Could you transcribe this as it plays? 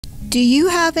Do you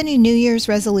have any New Year's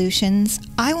resolutions?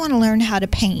 I want to learn how to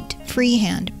paint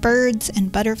freehand birds and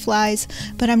butterflies,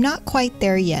 but I'm not quite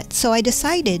there yet, so I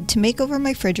decided to make over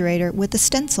my refrigerator with a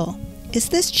stencil. Is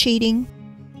this cheating?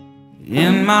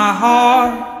 In my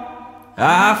heart,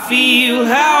 I feel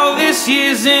how this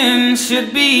year's end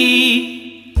should be.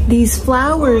 These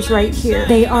flowers right here,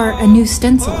 they are a new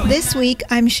stencil. This week,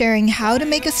 I'm sharing how to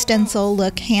make a stencil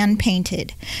look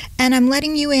hand-painted, and I'm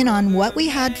letting you in on what we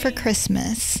had for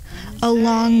Christmas,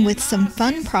 along with some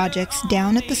fun projects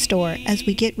down at the store as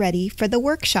we get ready for the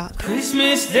workshop.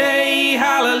 Christmas Day,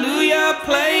 hallelujah,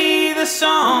 play the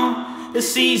song the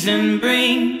season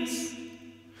brings.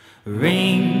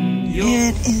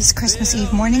 It is Christmas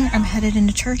Eve morning. I'm headed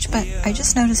into church, but I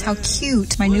just noticed how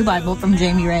cute my new Bible from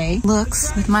Jamie Ray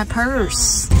looks with my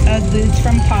purse. Boots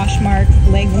from Poshmark,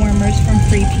 leg warmers from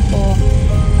Free People,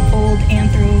 old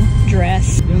anthro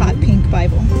dress, hot pink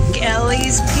Bible.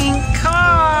 Kelly's pink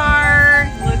car.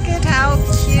 Look at how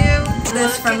cute.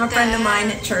 This from a friend of mine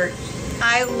at church.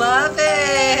 I love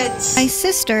it. My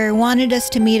sister wanted us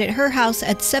to meet at her house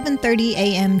at 7:30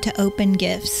 a.m. to open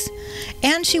gifts.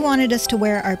 And she wanted us to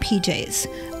wear our PJs.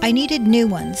 I needed new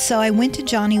ones, so I went to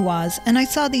Johnny Was and I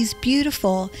saw these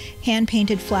beautiful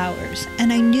hand-painted flowers,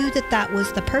 and I knew that that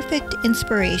was the perfect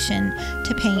inspiration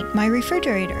to paint my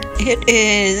refrigerator. It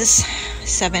is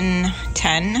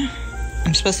 7:10.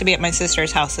 I'm supposed to be at my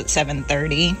sister's house at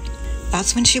 7:30.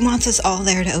 That's when she wants us all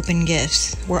there to open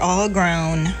gifts. We're all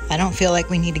grown. I don't feel like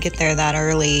we need to get there that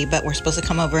early, but we're supposed to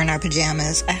come over in our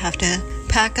pajamas. I have to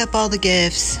pack up all the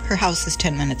gifts. Her house is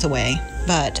 10 minutes away,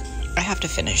 but I have to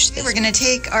finish this. We're gonna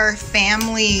take our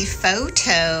family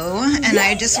photo, and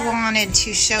I just wanted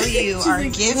to show you our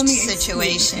gift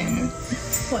situation.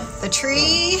 The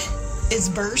tree is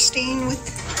bursting with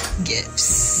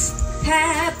gifts.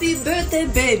 Happy birthday,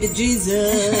 baby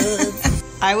Jesus.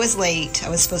 I was late. I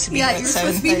was supposed to be here at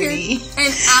 7:30.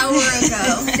 An hour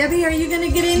ago. Debbie, are you gonna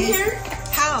get in here?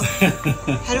 How?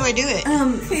 How do I do it?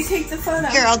 Please take the photo.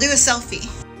 Here, I'll do a selfie.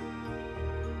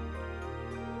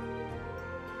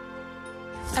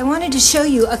 I wanted to show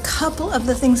you a couple of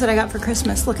the things that I got for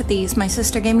Christmas. Look at these. My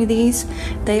sister gave me these.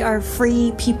 They are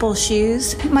Free People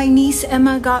shoes. My niece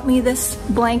Emma got me this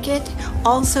blanket,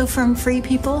 also from Free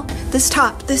People. This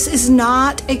top, this is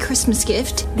not a Christmas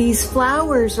gift. These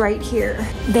flowers right here,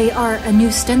 they are a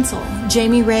new stencil.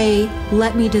 Jamie Ray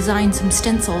let me design some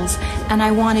stencils, and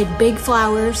I wanted big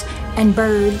flowers and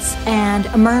birds and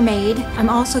a mermaid. I'm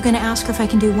also gonna ask her if I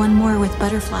can do one more with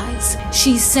butterflies.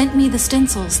 She sent me the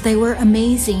stencils. They were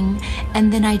amazing,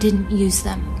 and then I didn't use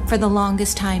them for the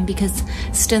longest time because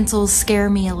stencils scare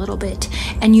me a little bit.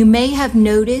 And you may have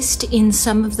noticed in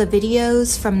some of the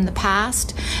videos from the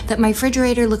past that my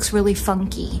refrigerator looks really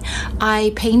funky.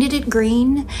 I painted it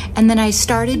green, and then I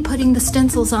started putting the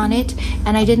stencils on it,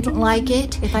 and I didn't like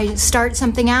it. If I start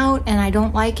something out and I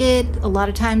don't like it, a lot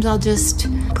of times I'll just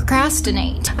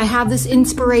procrastinate. I have this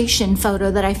inspiration photo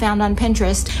that I found on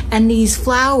Pinterest, and these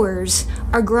flowers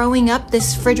are growing up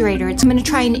this refrigerator. I'm gonna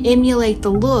try and emulate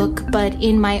the look, but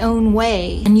in my own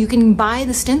way. And you can buy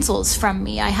the stencils from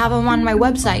me. I have them on my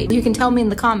website. You can tell me in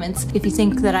the comments if you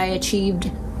think that I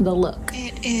achieved the look.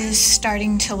 It is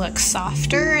starting to look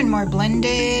softer and more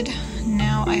blended.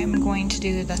 Now I am going to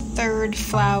do the third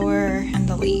flower and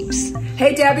the leaves.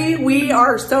 Hey Debbie, we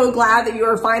are so glad that you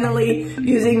are finally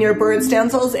using your bird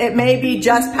stencils. It may be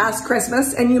just past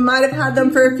Christmas and you might have had them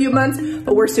for a few months,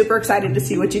 but we're super excited to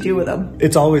see what you do with them.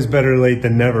 It's always better late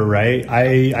than never, right?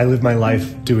 I live my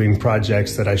life doing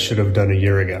projects that I should have done a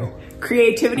year ago.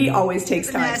 Creativity always takes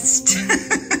time.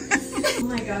 Oh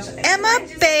my gosh. Emma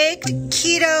baked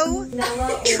keto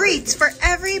treats for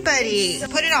everybody.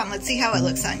 Put it on. Let's see how it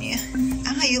looks on you.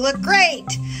 Ah, you look great.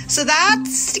 So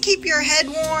that's to keep your head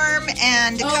warm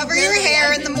and to cover your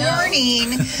hair in the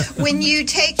morning when you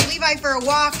take Levi for a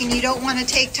walk and you don't want to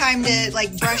take time to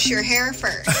like brush your hair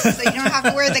first. So you don't have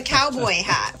to wear the cowboy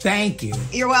hat. Thank you.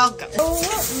 You're welcome. Oh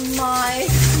my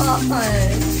god.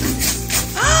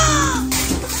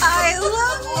 I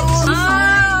love it.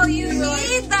 Oh, you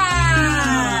need that.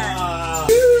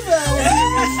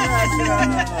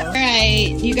 All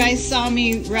right, you guys saw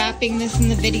me wrapping this in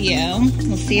the video.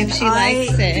 We'll see if she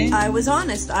likes it. I was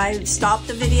honest. I stopped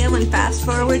the video and fast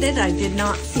forwarded. I did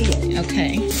not see it.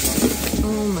 Okay.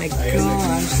 Oh my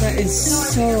gosh, that is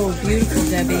so beautiful,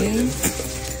 Debbie.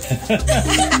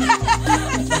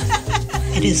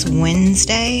 It is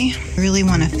Wednesday. I really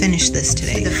want to finish this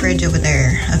today. The fridge over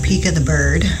there, a peek of the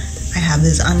bird. I have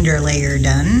this under layer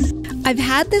done. I've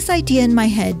had this idea in my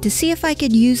head to see if I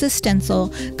could use a stencil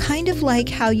kind of like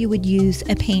how you would use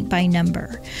a paint by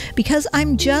number. Because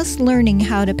I'm just learning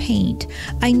how to paint,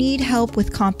 I need help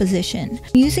with composition.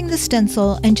 Using the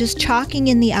stencil and just chalking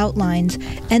in the outlines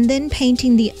and then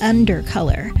painting the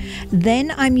undercolor.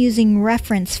 Then I'm using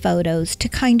reference photos to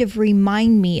kind of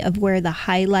remind me of where the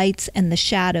highlights and the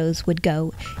shadows would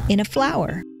go in a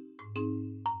flower.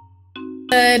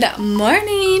 Good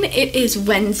morning. It is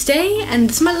Wednesday and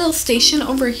this is my little station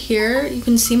over here. You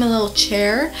can see my little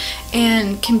chair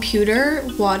and computer,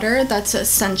 water, that's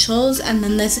essentials, and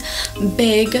then this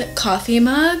big coffee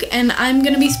mug, and I'm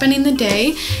gonna be spending the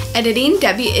day editing.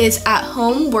 Debbie is at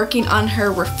home working on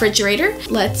her refrigerator.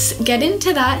 Let's get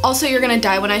into that. Also, you're gonna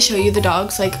die when I show you the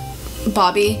dogs, like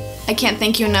Bobby. I can't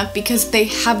thank you enough because they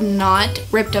have not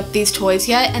ripped up these toys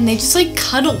yet and they just like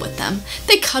cuddle with them.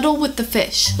 They cuddle with the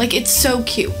fish. Like, it's so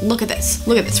cute. Look at this.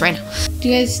 Look at this right now. Do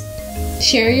you guys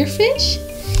share your fish?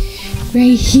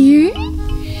 Right here?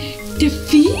 The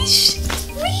fish?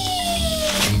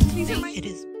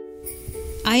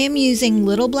 I am using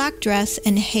Little Black Dress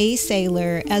and Hey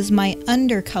Sailor as my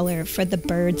undercolor for the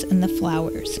birds and the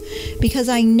flowers, because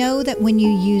I know that when you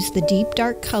use the deep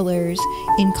dark colors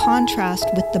in contrast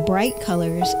with the bright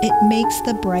colors, it makes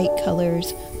the bright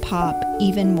colors pop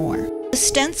even more. The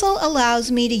stencil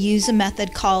allows me to use a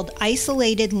method called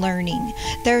isolated learning.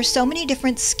 There are so many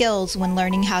different skills when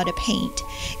learning how to paint.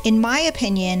 In my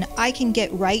opinion, I can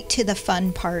get right to the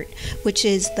fun part, which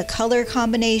is the color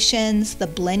combinations, the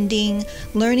blending,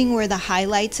 learning where the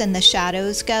highlights and the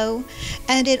shadows go,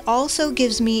 and it also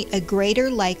gives me a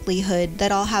greater likelihood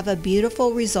that I'll have a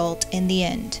beautiful result in the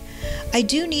end. I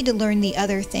do need to learn the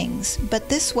other things, but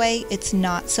this way it's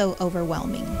not so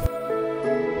overwhelming.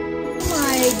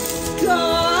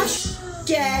 Gosh,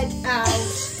 get out.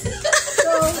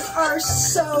 Those are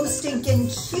so stinking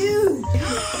cute.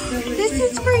 This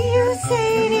is for you,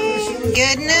 Sadie.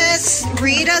 Goodness,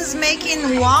 Rita's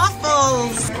making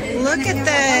waffles. Look at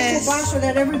this. So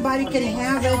that everybody can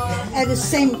have it at the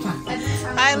same time.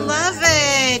 I love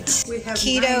it.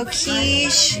 Keto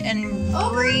quiche and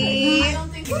brie.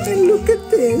 And look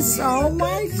at this. Oh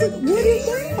my God. What is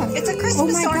that? It's a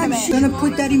Christmas ornament. I'm going to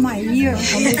put that in my ear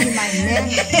or maybe my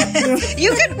neck.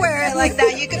 You could wear it like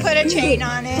that. You could put a chain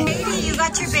on it. Baby, you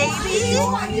got your baby?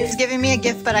 She's giving me a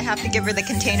gift, but I have to give her the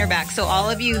container back. So all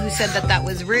of you who said that that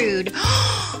was rude,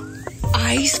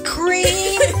 ice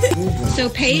cream. So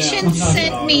Patience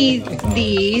sent me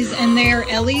these, and they're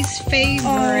Ellie's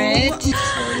favorite.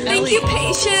 Thank you,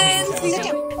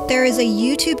 Patience. There is a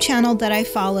YouTube channel that I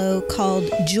follow called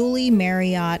Julie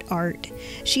Marriott Art.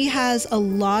 She has a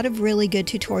lot of really good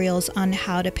tutorials on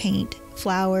how to paint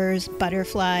flowers,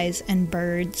 butterflies, and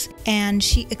birds, and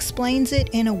she explains it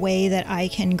in a way that I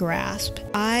can grasp.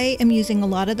 I am using a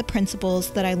lot of the principles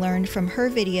that I learned from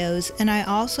her videos, and I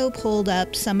also pulled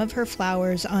up some of her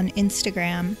flowers on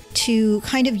Instagram to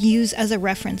kind of use as a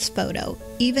reference photo.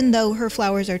 Even though her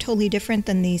flowers are totally different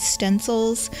than these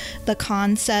stencils, the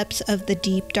concepts of the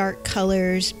deep dark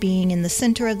colors being in the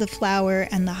center of the flower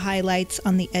and the highlights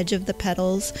on the edge of the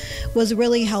petals was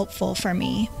really helpful for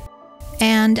me.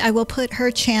 And I will put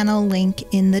her channel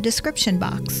link in the description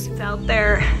box. It's out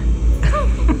there.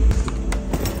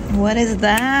 What is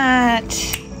that?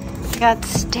 Got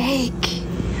steak.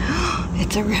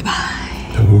 It's a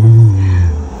ribeye.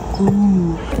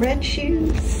 Ooh. Red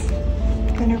shoes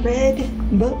and a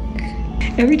red book.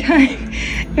 Every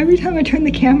time I turn the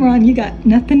camera on, you got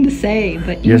nothing to say,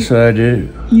 but you, yes, I do.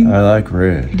 I like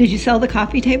red. Did you sell the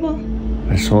coffee table?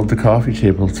 I sold the coffee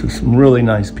table to some really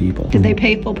nice people. Did they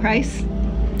pay full price?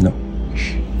 No.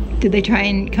 Did they try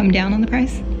and come down on the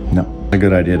price? No. A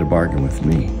good idea to bargain with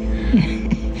me.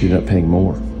 You're not paying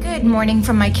more. Good morning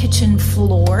from my kitchen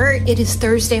floor. It is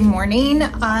Thursday morning.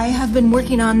 I have been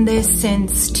working on this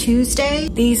since Tuesday.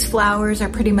 These flowers are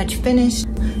pretty much finished.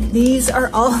 These are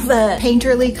all the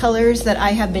Painterly colors that I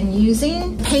have been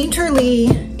using.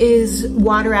 Painterly is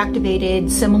water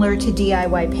activated, similar to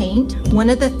DIY paint. One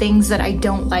of the things that I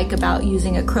don't like about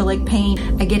using acrylic paint,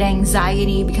 I get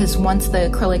anxiety because once the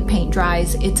acrylic paint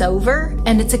dries, it's over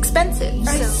and it's expensive.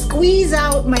 I squeeze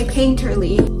out my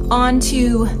Painterly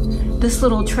onto this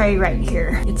little tray right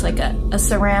here. It's like a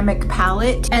ceramic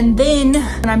palette. And then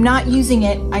when I'm not using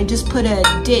it, I just put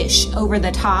a dish over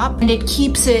the top and it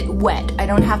keeps it wet. I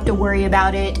don't have to worry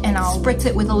about it, and I'll spritz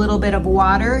it with a little bit of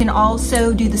water. And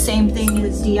also do the same thing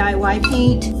with DIY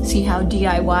paint. See how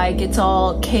DIY gets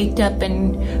all caked up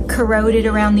and corroded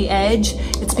around the edge?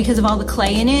 It's because of all the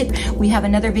clay in it. We have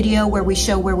another video where we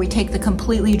show where we take the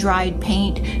completely dried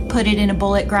paint, put it in a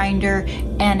bullet grinder,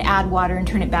 and add water and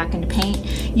turn it back into paint.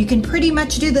 You can pretty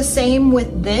much do the same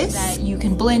with this. You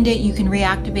can blend it, you can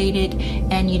reactivate it,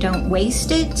 and you don't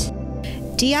waste it.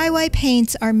 DIY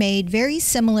paints are made very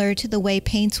similar to the way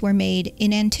paints were made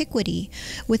in antiquity,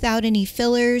 without any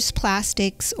fillers,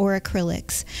 plastics, or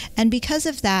acrylics. And because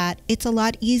of that, it's a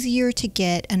lot easier to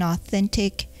get an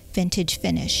authentic vintage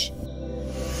finish.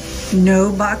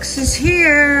 No boxes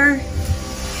here.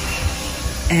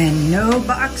 And no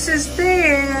boxes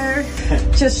there.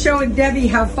 Just showing Debbie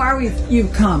how far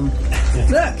you've come.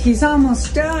 Look, he's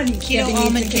almost done. Keto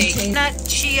almond cake. Nut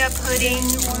chia pudding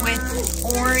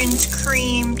with orange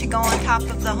cream to go on top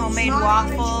of the homemade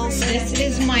waffles. This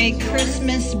is my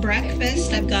Christmas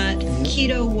breakfast. I've got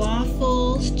keto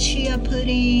waffles, chia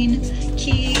pudding,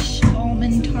 quiche,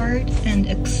 almond tart, and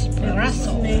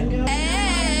espresso.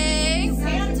 Hey!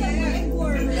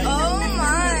 Oh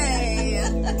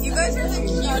my! You guys are the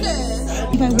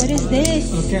cutest. But what is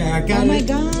this? Okay, I got it. Oh my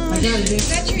gosh. I got it.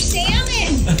 That's your salmon.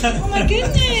 Oh my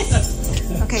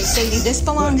goodness. Okay, Sadie, this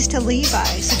belongs to Levi,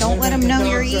 so don't let him know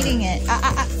you're eating it.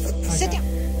 Sit down.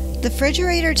 The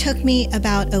refrigerator took me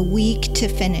about a week to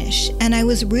finish, and I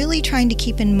was really trying to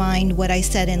keep in mind what I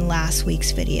said in last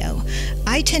week's video.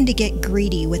 I tend to get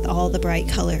greedy with all the bright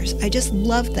colors. I just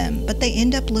love them, but they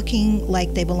end up looking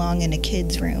like they belong in a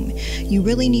kid's room. You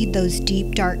really need those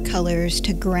deep dark colors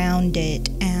to ground it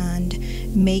and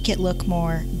make it look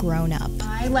more grown up.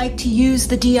 I like to use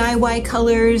the DIY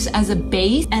colors as a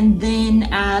base and then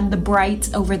add the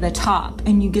brights over the top,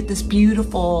 and you get this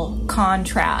beautiful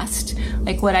contrast,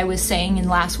 like what I was saying in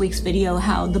last week's video,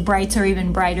 how the brights are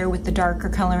even brighter with the darker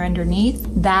color underneath.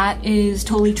 That is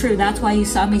totally true. That's why you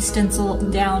saw me stencil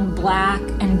down black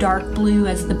and dark blue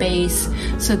as the base,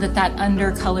 so that that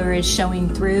undercolor is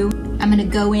showing through. I'm gonna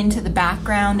go into the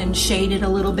background and shade it a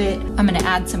little bit. I'm gonna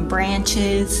add some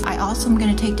branches. I also am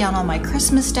gonna take down all my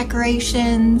Christmas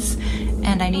decorations,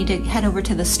 and I need to head over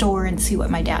to the store and see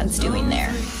what my dad's doing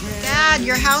there. Dad,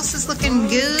 your house is looking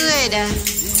good.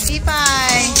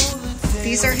 Levi,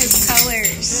 these are his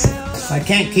colors. I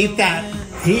can't keep that.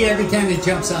 Every time he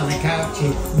jumps on the couch, he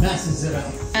messes it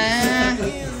up.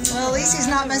 Well, at least he's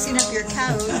not messing up your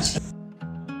couch.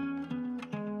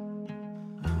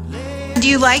 Do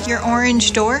you like your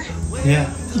orange door?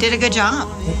 Yeah. You did a good job.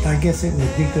 I guess it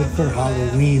would be good for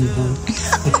Halloween, huh?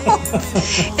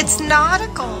 It's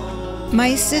nautical.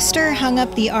 My sister hung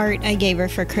up the art I gave her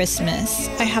for Christmas.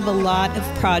 I have a lot of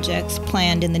projects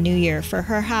planned in the new year for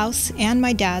her house and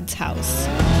my dad's house.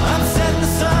 I'm setting the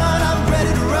sun, I'm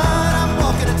ready to run, I'm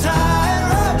walking a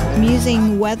tightrope. I'm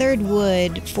using weathered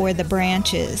wood for the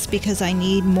branches because I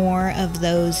need more of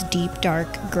those deep dark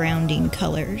grounding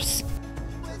colors.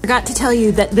 I forgot to tell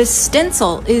you that this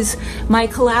stencil is my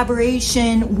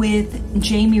collaboration with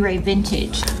Jamie Ray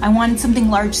Vintage. I wanted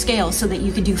something large scale so that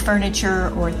you could do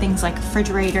furniture or things like a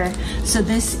refrigerator. So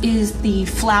this is the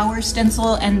flower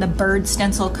stencil and the bird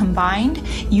stencil combined.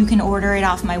 You can order it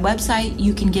off my website.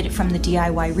 You can get it from the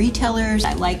DIY retailers.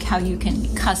 I like how you can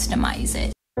customize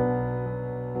it.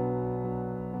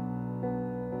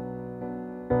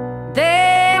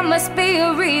 There must be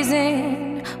a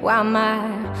reason why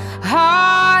my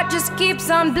heart just keeps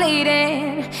on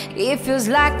bleeding. It feels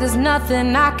like there's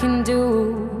nothing I can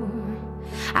do.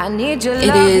 I need your love.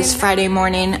 It is Friday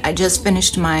morning. I just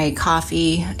finished my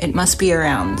coffee. It must be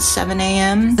around 7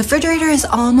 a.m. The refrigerator is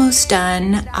almost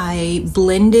done. I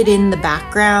blended in the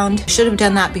background. Should have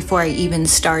done that before I even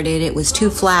started. It was too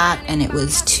flat and it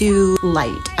was too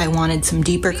light. I wanted some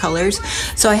deeper colors.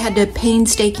 So I had to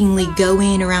painstakingly go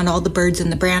in around all the birds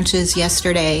and the branches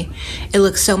yesterday. It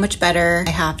looks so much better.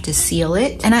 I have to seal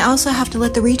it. And I also have to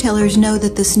let the retailers know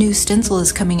that this new stencil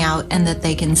is coming out and that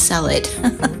they can sell it.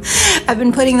 I've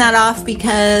been putting that off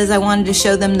because I wanted to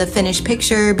show them the finished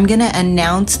picture. I'm gonna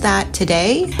announce that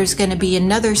today. There's gonna be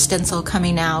another stencil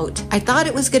coming out. I thought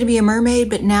it was gonna be a mermaid,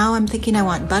 but now I'm thinking I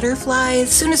want butterflies.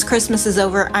 As soon as Christmas is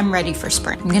over, I'm ready for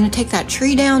spring. I'm gonna take that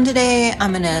tree down today.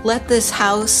 I'm gonna let this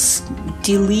house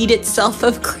delete itself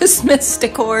of Christmas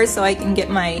decor so I can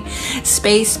get my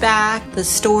space back. The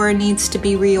store needs to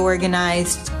be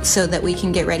reorganized so that we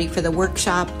can get ready for the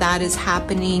workshop. That is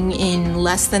happening in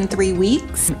less than 3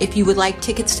 weeks. If you would like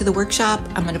tickets to the workshop,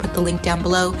 I'm going to put the link down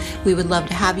below. We would love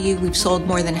to have you. We've sold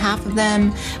more than half of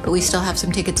them, but we still have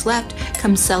some tickets left.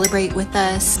 Come celebrate with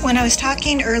us. When I was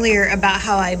talking earlier about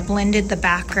how I blended the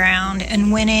background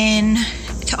and went in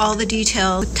to all the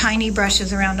detail with tiny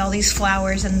brushes around all these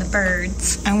flowers and the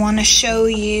birds, I want to show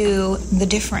you the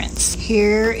difference.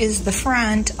 Here is the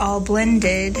front all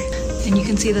blended, and you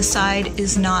can see the side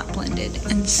is not blended,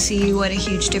 and see what a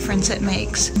huge difference it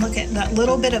makes. Look at that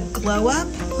little bit of glow up.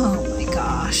 Oh my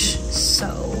gosh,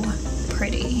 so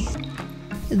pretty.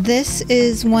 This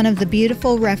is one of the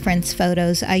beautiful reference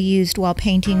photos I used while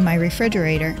painting my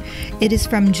refrigerator. It is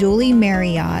from Julie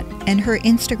Marriott, and her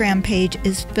Instagram page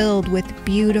is filled with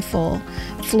beautiful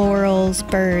florals,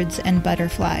 birds, and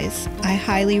butterflies. I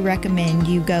highly recommend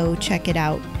you go check it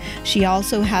out. She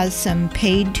also has some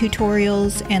paid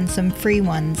tutorials and some free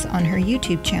ones on her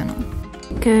YouTube channel.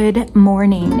 Good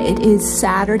morning. It is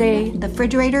Saturday. The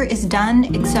refrigerator is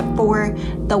done except for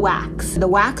the wax. The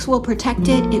wax will protect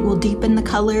it. It will deepen the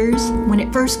colors. When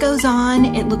it first goes on,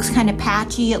 it looks kind of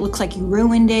patchy. It looks like you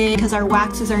ruined it because our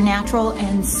waxes are natural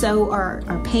and so are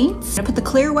our paints. I put the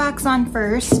clear wax on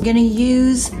first. I'm gonna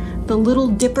use the little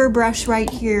dipper brush right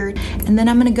here, and then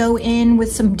I'm gonna go in with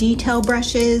some detail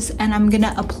brushes and I'm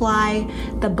gonna apply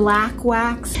the black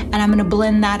wax and I'm gonna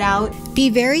blend that out. Be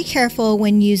very careful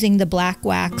when using the black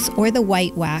wax or the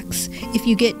white wax. If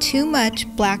you get too much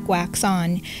black wax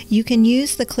on, you can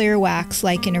use the clear wax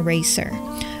like an eraser.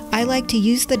 I like to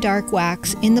use the dark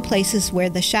wax in the places where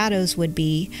the shadows would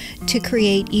be to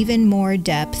create even more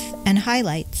depth and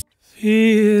highlights.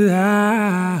 Feel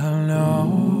I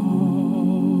know.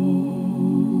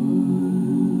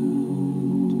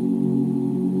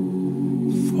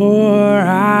 For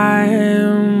I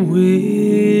am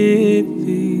with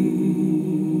thee.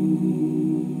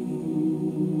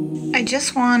 I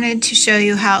just wanted to show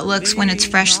you how it looks when it's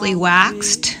freshly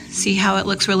waxed. See how it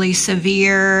looks really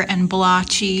severe and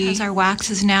blotchy? Because our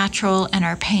wax is natural and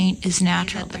our paint is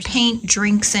natural. The paint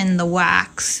drinks in the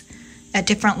wax at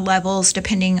different levels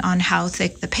depending on how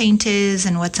thick the paint is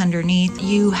and what's underneath.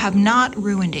 You have not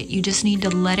ruined it. You just need to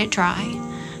let it dry.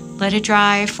 Let it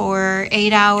dry for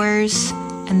 8 hours.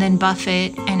 And then buff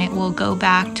it, and it will go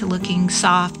back to looking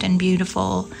soft and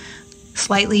beautiful,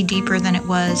 slightly deeper than it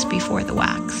was before the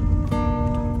wax.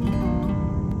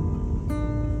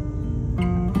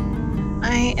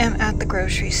 I am at the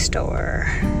grocery store.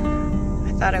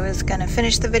 I thought I was gonna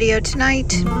finish the video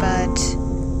tonight, but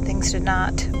things did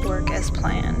not work as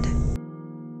planned.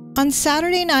 On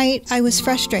Saturday night, I was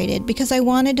frustrated because I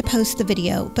wanted to post the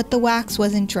video, but the wax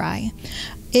wasn't dry.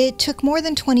 It took more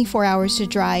than 24 hours to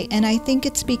dry, and I think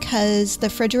it's because the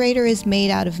refrigerator is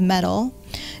made out of metal.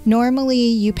 Normally,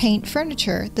 you paint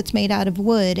furniture that's made out of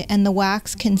wood, and the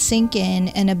wax can sink in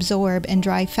and absorb and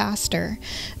dry faster.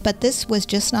 But this was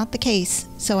just not the case,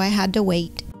 so I had to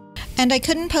wait. And I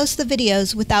couldn't post the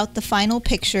videos without the final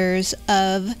pictures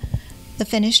of the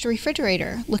finished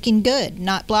refrigerator, looking good,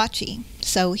 not blotchy.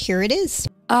 So here it is.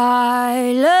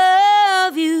 I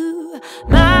love you,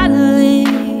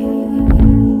 Madeline.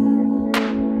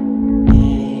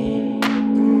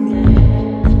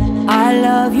 I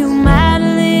love you, Madeline.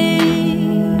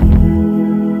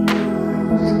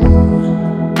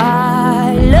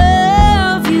 I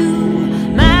love you,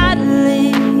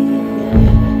 Madeline.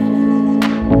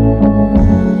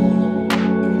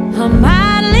 I'm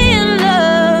madly in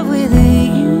love with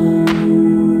you.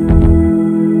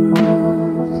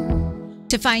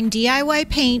 To find DIY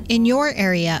paint in your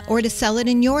area or to sell it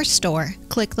in your store,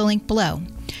 click the link below.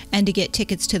 And to get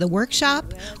tickets to the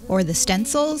workshop, or the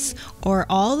stencils, or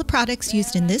all the products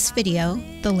used in this video,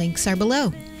 the links are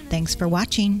below. Thanks for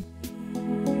watching.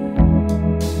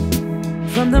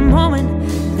 From the moment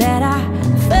that I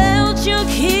felt your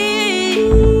kiss,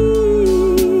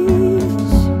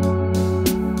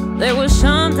 there was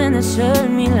something that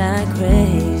served me like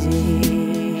crazy.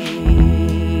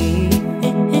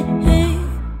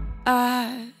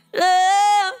 I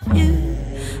love you,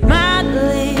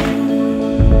 Madeline.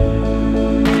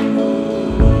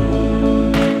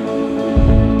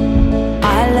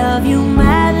 I love you,